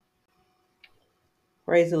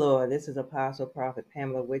Praise the Lord. This is Apostle Prophet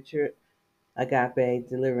Pamela Witcher, Agape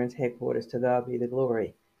Deliverance Headquarters. To God be the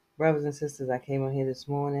glory. Brothers and sisters, I came on here this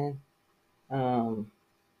morning um,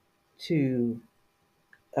 to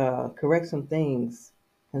correct some things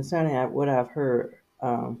concerning what I've heard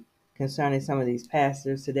concerning some of these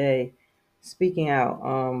pastors today speaking out,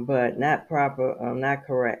 but not proper, not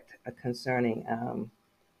correct concerning,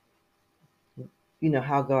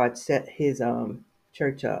 how God set his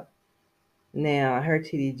church up. Now, I heard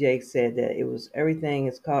T.D. Jakes said that it was everything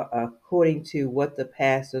is called according to what the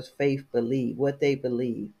pastor's faith believe, what they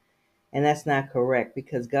believe. And that's not correct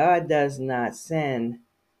because God does not send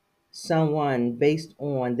someone based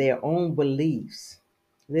on their own beliefs.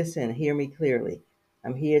 Listen, hear me clearly.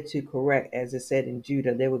 I'm here to correct, as it said in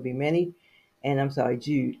Judah, there will be many, and I'm sorry,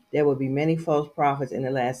 Jude, there will be many false prophets in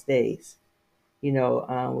the last days,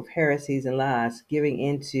 with heresies and lies, giving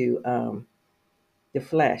into the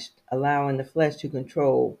flesh, allowing the flesh to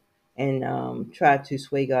control and try to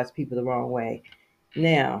sway God's people the wrong way.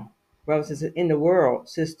 Now, brothers and sisters, in the world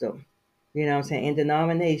system, I'm saying, in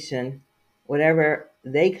denomination, whatever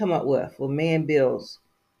they come up with, what man builds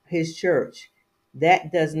his church,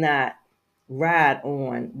 that does not ride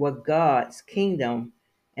on what God's kingdom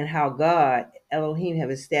and how God, Elohim,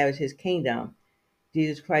 have established his kingdom,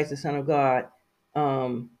 Jesus Christ, the Son of God,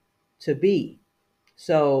 to be.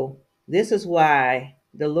 So this is why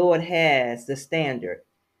the Lord has the standard.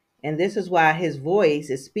 And this is why his voice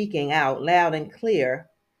is speaking out loud and clear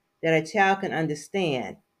that a child can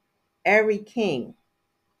understand. Every king,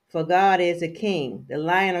 for God is a king, the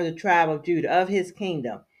Lion of the tribe of Judah, of his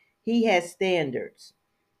kingdom. He has standards.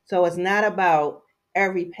 So it's not about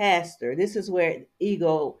every pastor. This is where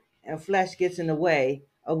ego and flesh gets in the way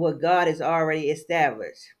of what God has already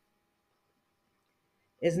established.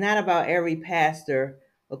 It's not about every pastor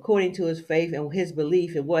according to his faith and his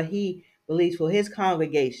belief and what he believes for his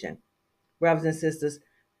congregation. Brothers and sisters,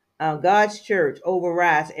 God's church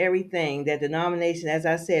overrides everything that denomination, as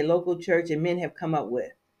I said, local church and men have come up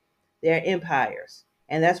with. They're empires.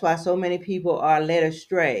 And that's why so many people are led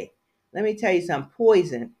astray. Let me tell you something.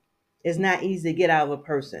 Poison is not easy to get out of a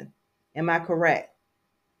person. Am I correct?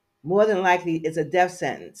 More than likely, it's a death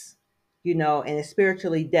sentence, and it's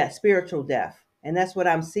spiritual death. And that's what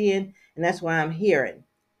I'm seeing, and that's what I'm hearing.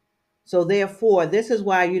 So therefore, this is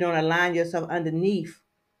why you don't align yourself underneath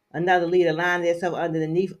another leader, align yourself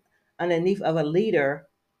underneath of a leader,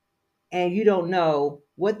 and you don't know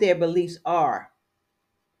what their beliefs are.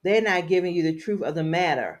 They're not giving you the truth of the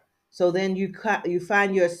matter. So then you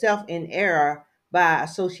find yourself in error by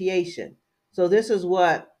association. So this is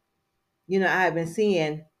what I've been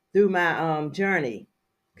seeing through my journey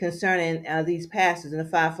concerning these pastors in the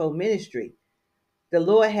fivefold ministry. The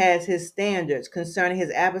Lord has his standards concerning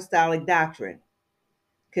his apostolic doctrine,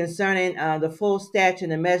 concerning the full stature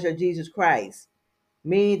and the measure of Jesus Christ,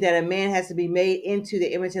 meaning that a man has to be made into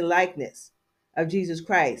the image and likeness of Jesus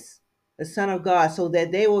Christ, the Son of God, so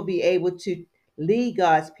that they will be able to lead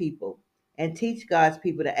God's people and teach God's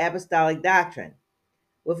people the apostolic doctrine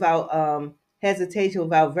without hesitation,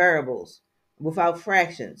 without variables, without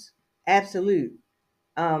fractions, absolute,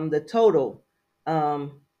 the total,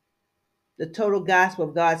 um, the total gospel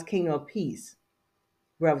of God's kingdom of peace,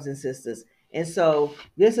 brothers and sisters. And so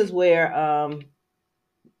this is where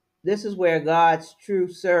God's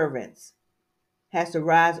true servants has to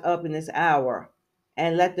rise up in this hour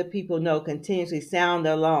and let the people know, continuously sound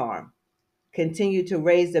the alarm, continue to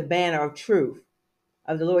raise the banner of truth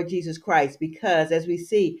of the Lord Jesus Christ, because as we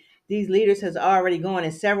see, these leaders has already gone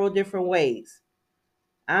in several different ways.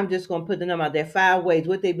 I'm just going to put the number out there, 5 ways.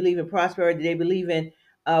 What they believe in prosperity, they believe in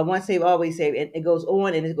once saved, always saved. And it goes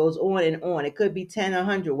on and it goes on and on. It could be 10 or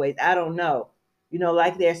 100 ways. I don't know.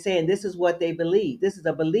 Like they're saying, this is what they believe. This is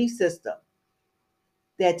a belief system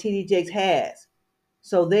that T.D. Jakes has.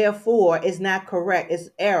 So therefore, it's not correct. It's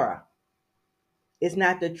error. It's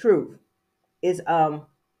not the truth. It's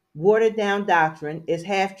watered down doctrine. It's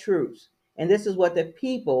half truths. And this is what the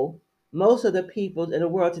people, most of the people in the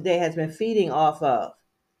world today has been feeding off of.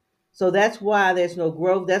 So that's why there's no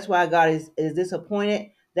growth. That's why God is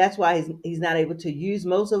disappointed. That's why he's not able to use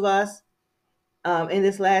most of us in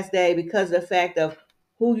this last day, because of the fact of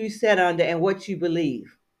who you set under and what you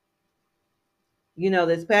believe.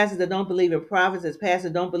 There's pastors that don't believe in prophets. There's pastors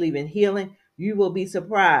that don't believe in healing. You will be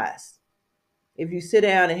surprised if you sit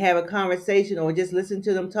down and have a conversation or just listen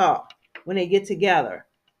to them talk when they get together.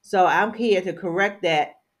 So I'm here to correct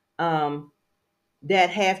that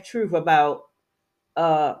half truth about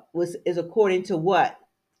is according to what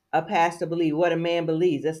a pastor believes, what a man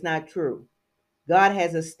believes. That's not true. God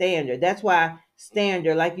has a standard. That's why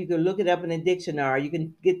standard, like you can look it up in a dictionary. You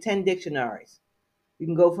can get 10 dictionaries. You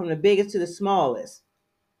can go from the biggest to the smallest.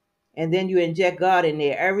 And then you inject God in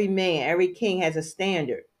there. Every man, every king has a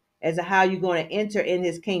standard as to how you're going to enter in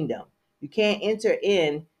his kingdom. You can't enter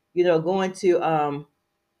in, going to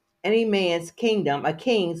any man's kingdom,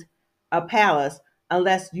 a palace,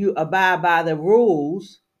 unless you abide by the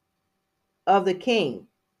rules of the king.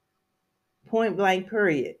 Point blank,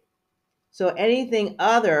 period. So anything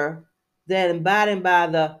other than abiding by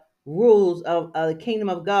the rules of the kingdom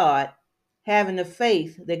of God, having the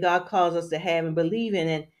faith that God calls us to have, and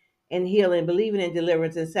believing in healing, believing in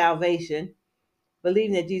deliverance and salvation,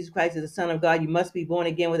 believing that Jesus Christ is the Son of God, you must be born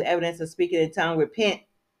again with evidence of speaking in tongue, repent,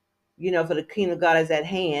 for the kingdom of God is at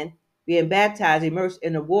hand, being baptized, immersed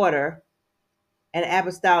in the water, and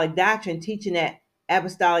apostolic doctrine, teaching that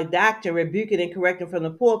apostolic doctrine, rebuking and correcting from the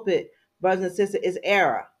pulpit, brothers and sisters, is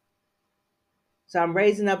error. So I'm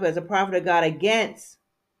raising up as a prophet of God against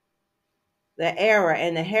the error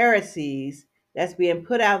and the heresies that's being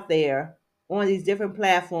put out there on these different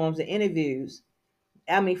platforms and interviews.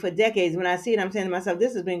 I mean, for decades, when I see it, I'm saying to myself,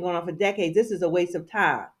 this has been going on for decades. This is a waste of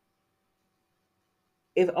time.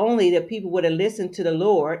 If only the people would have listened to the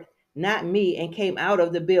Lord, not me, and came out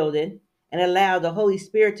of the building and allowed the Holy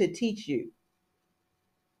Spirit to teach you.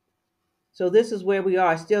 So this is where we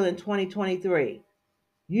are, still in 2023.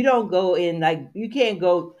 You don't go in you can't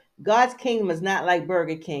go. God's kingdom is not like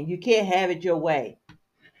Burger King. You can't have it your way.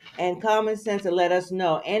 And common sense will let us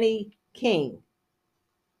know any king,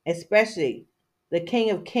 especially the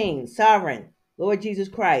King of Kings, sovereign, Lord Jesus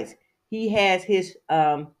Christ, he has his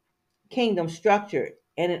kingdom structured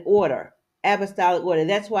and in order, apostolic order.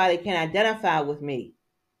 That's why they can identify with me.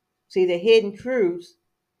 See, the hidden truths,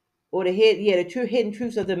 or the true hidden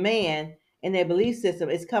truths of the man and their belief system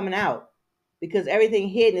is coming out, because everything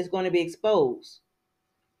hidden is going to be exposed.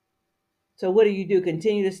 So what do?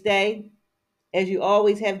 Continue to stay as you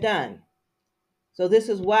always have done. So this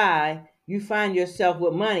is why you find yourself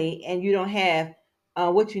with money and you don't have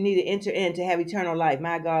what you need to enter in to have eternal life.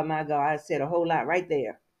 My God, I said a whole lot right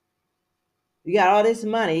there. You got all this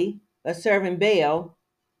money, serving Baal,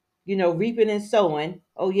 reaping and sowing.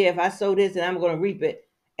 Oh yeah, if I sow this, then I'm going to reap it.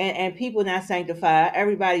 And people not sanctified.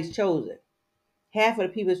 Everybody's chosen. Half of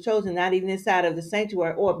the people is chosen, not even inside of the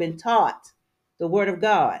sanctuary or been taught the word of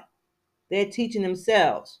God. They're teaching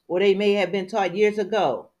themselves, or they may have been taught years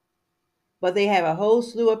ago. But they have a whole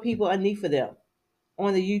slew of people underneath of them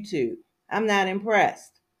on the YouTube. I'm not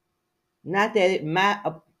impressed. Not that my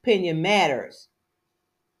opinion matters,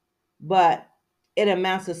 but it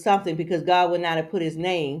amounts to something, because God would not have put his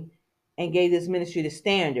name and gave this ministry the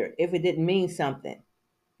standard if it didn't mean something.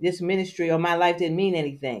 This ministry or my life didn't mean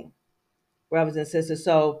anything, brothers and sisters.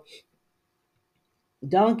 So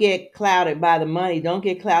don't get clouded by the money. Don't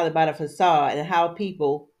get clouded by the facade and how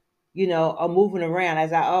people, are moving around.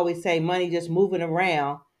 As I always say, money just moving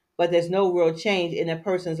around, but there's no real change in a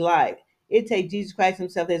person's life. It takes Jesus Christ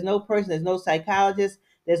himself. There's no person, there's no psychologist,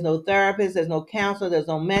 there's no therapist, there's no counselor, there's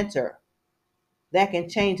no mentor that can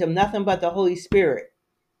change them. Nothing but the Holy Spirit.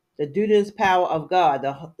 The dunamis power of God,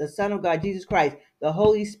 the Son of God, Jesus Christ, the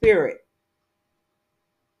Holy Spirit,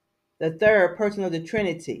 the third person of the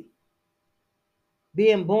Trinity.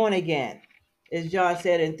 Being born again, as John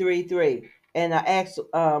said in 3:3, and I asked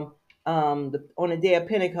on the day of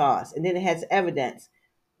Pentecost, and then it has evidence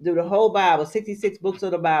through the whole Bible, 66 books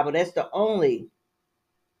of the Bible. That's the only,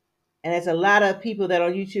 and there's a lot of people that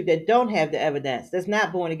on YouTube that don't have the evidence. That's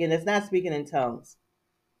not born again. That's not speaking in tongues.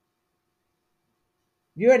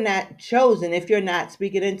 You're not chosen if you're not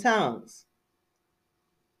speaking in tongues.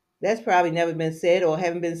 That's probably never been said, or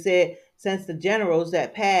haven't been said since the generals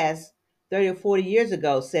that passed 30 or 40 years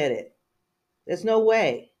ago said it. There's no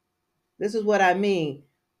way. This is what I mean,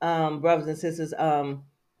 brothers and sisters.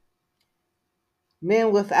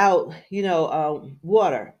 Men without,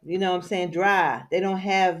 water, I'm saying, dry. They don't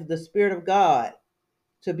have the Spirit of God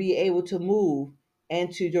to be able to move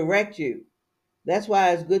and to direct you. That's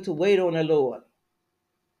why it's good to wait on the Lord.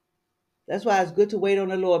 That's why it's good to wait on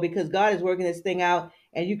the Lord, because God is working this thing out,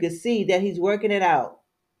 and you can see that he's working it out.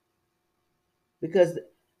 Because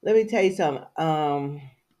let me tell you something. An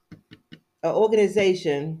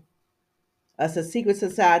organization, a secret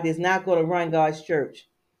society, is not going to run God's church.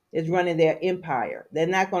 It's running their empire. They're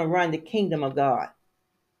not going to run the kingdom of God.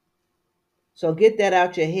 So get that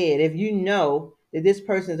out your head. If you know that this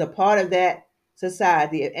person is a part of that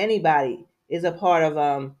society, if anybody is a part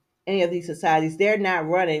of any of these societies, they're not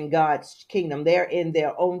running God's kingdom. They're in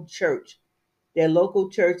their own church, their local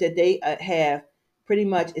church that they have pretty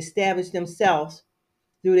much established themselves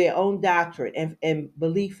through their own doctrine and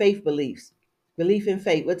faith beliefs, belief in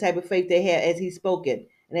faith, what type of faith they have as he's spoken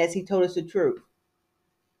and as he told us the truth.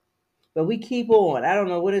 But we keep on. I don't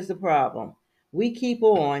know what is the problem. We keep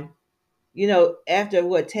on. You know, after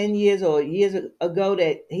what, 10 years or years ago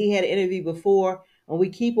that he had an interview before, and we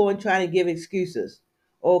keep on trying to give excuses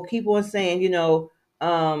or keep on saying,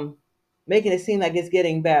 making it seem like it's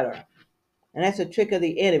getting better. And that's a trick of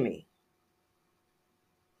the enemy.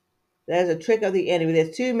 That's a trick of the enemy.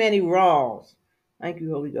 There's too many wrongs. Thank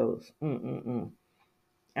you, Holy Ghost. I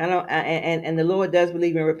don't, and the Lord does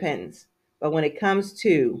believe in repentance, but when it comes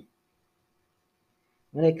to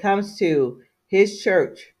His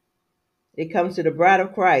church, it comes to the bride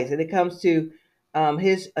of Christ, and it comes to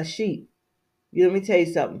His a sheep. Let me tell you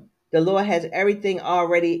something. The Lord has everything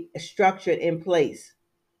already structured in place.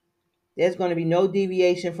 There's going to be no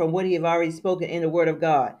deviation from what He have already spoken in the Word of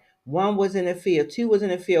God. One was in the field, two was in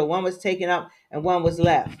the field, one was taken up, and one was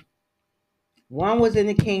left. One was in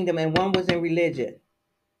the kingdom, and one was in religion.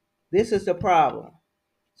 This is the problem.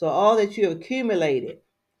 So all that you have accumulated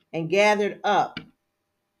and gathered up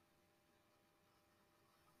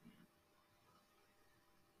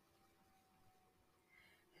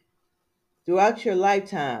throughout your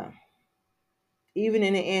lifetime, even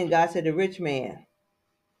in the end, God said the rich man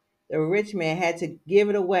had to give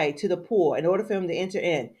it away to the poor in order for him to enter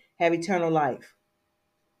in, have eternal life,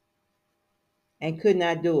 and could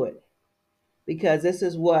not do it because this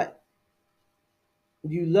is what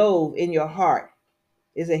you loathe in your heart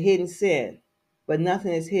is a hidden sin, but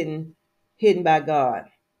nothing is hidden by God.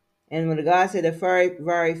 And when God said that very,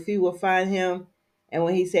 very few will find him, and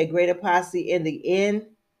when he said great apostasy in the end,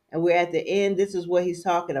 and we're at the end, this is what he's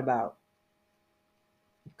talking about.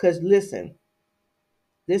 Because listen,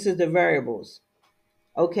 this is the variables.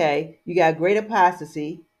 Okay, you got great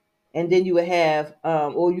apostasy, and then you would have,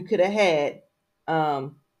 or you could have had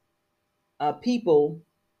um, people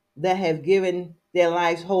that have given their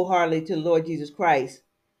lives wholeheartedly to the Lord Jesus Christ,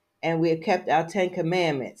 and we have kept our 10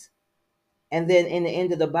 commandments. And then in the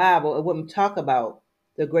end of the Bible, it wouldn't talk about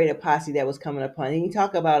the great apostasy that was coming upon. He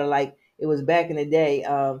talk about it like it was back in the day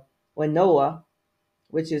when Noah,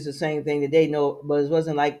 which is the same thing today, no, but it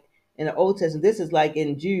wasn't like in the Old Testament. This is like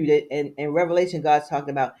in Jude and Revelation, God's talking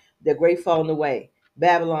about the great falling away,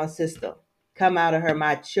 Babylon system. Come out of her,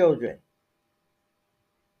 my children.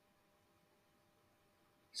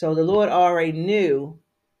 So the Lord already knew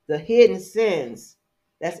the hidden sins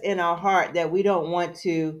that's in our heart that we don't want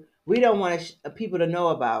people to know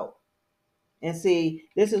about. And see,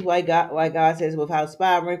 this is why God says without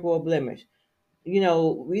spot, wrinkle, or blemish.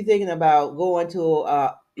 We thinking about going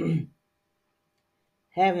to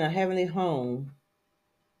having a heavenly home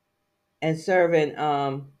and serving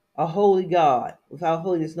a holy God. Without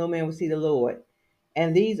holiness, no man will see the Lord.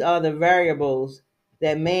 And these are the variables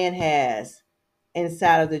that man has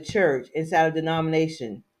inside of the church, inside of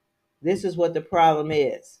denomination. This is what the problem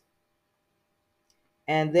is.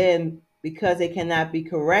 And then because they cannot be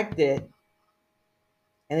corrected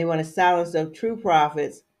and they want to silence the true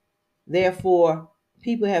prophets, therefore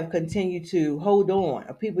people have continued to hold on,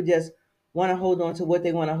 or people just want to hold on to what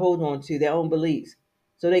they want to hold on to, their own beliefs,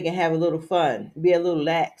 so they can have a little fun, be a little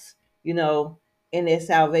lax, in their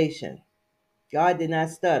salvation. God did not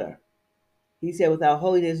stutter. He said, without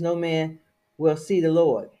holiness, no man will see the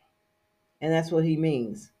Lord. And that's what he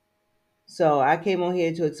means. So I came on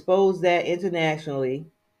here to expose that internationally,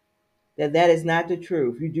 that is not the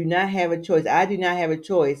truth. You do not have a choice. I do not have a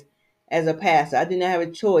choice as a pastor. I do not have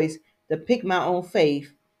a choice to pick my own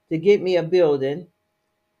faith, to get me a building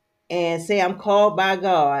and say I'm called by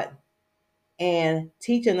God and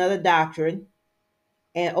teach another doctrine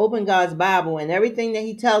and open God's Bible and everything that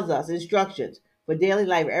he tells us, instructions for daily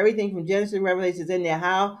life, everything from Genesis to Revelation is in there,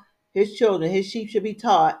 how his children, his sheep should be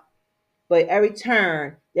taught. But every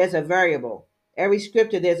turn, there's a variable. Every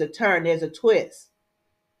scripture, there's a turn, there's a twist.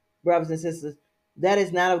 Brothers and sisters, that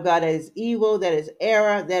is not of God. That is evil, that is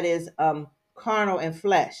error, that is carnal and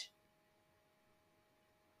flesh.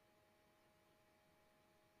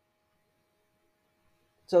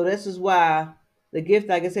 So this is why the gift,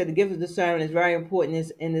 like I said, the gift of discernment is very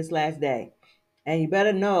important in this last day. And you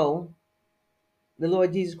better know the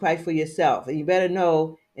Lord Jesus Christ for yourself. And you better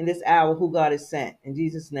know in this hour who God has sent. In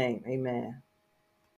Jesus' name, amen.